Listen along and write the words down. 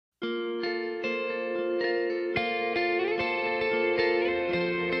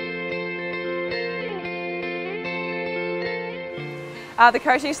The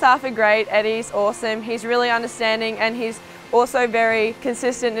coaching staff are great. Eddie's awesome. He's really understanding, and he's also very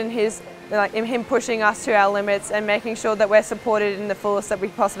consistent in him pushing us to our limits and making sure that we're supported in the fullest that we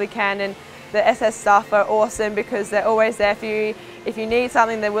possibly can. And the SS staff are awesome because they're always there for you. If you need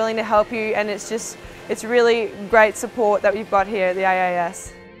something, they're willing to help you, and it's really great support that we've got here at the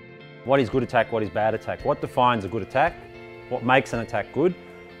AAS. What is good attack, what is bad attack? What defines a good attack? What makes an attack good?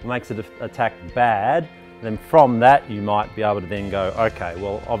 What makes an attack bad? Then from that you might be able to then go, okay,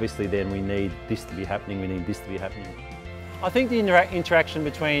 well obviously then we need this to be happening, we need this to be happening. I think the interaction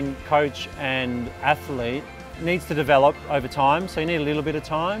between coach and athlete needs to develop over time, so you need a little bit of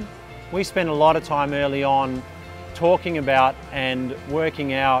time. We spend a lot of time early on talking about and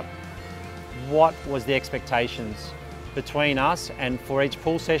working out what was the expectations between us and for each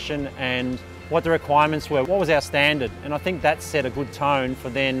pool session, and what the requirements were, what was our standard, and I think that set a good tone for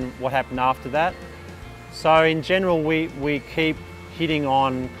then what happened after that. So in general we keep hitting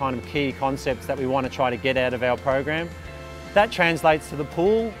on kind of key concepts that we want to try to get out of our program. That translates to the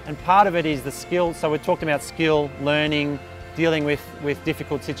pool, and part of it is the skill. So we're talking about skill, learning, dealing with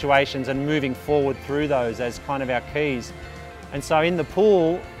difficult situations and moving forward through those as kind of our keys. And so in the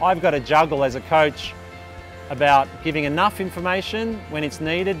pool, I've got to juggle as a coach about giving enough information when it's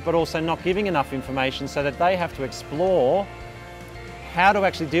needed, but also not giving enough information so that they have to explore how to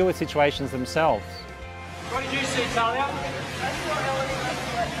actually deal with situations themselves. What did you see, Talia?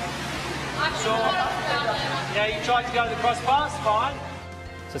 Sure. Yeah, you tried to go to the cross pass, fine.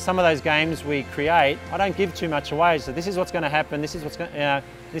 So some of those games we create, I don't give too much away. So this is what's going to happen. This is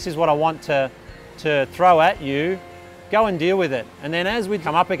this is what I want to throw at you. Go and deal with it. And then as we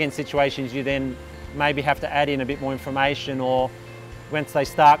come up against situations, you then maybe have to add in a bit more information, or once they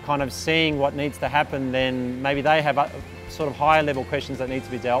start kind of seeing what needs to happen, then maybe they have sort of higher level questions that need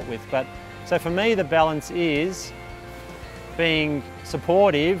to be dealt with. But so for me, the balance is being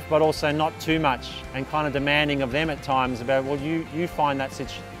supportive, but also not too much, and kind of demanding of them at times about, well, you find that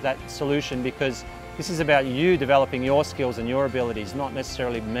solution, because this is about you developing your skills and your abilities, not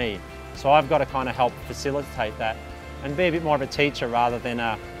necessarily me. So I've got to kind of help facilitate that and be a bit more of a teacher rather than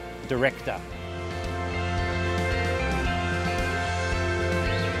a director.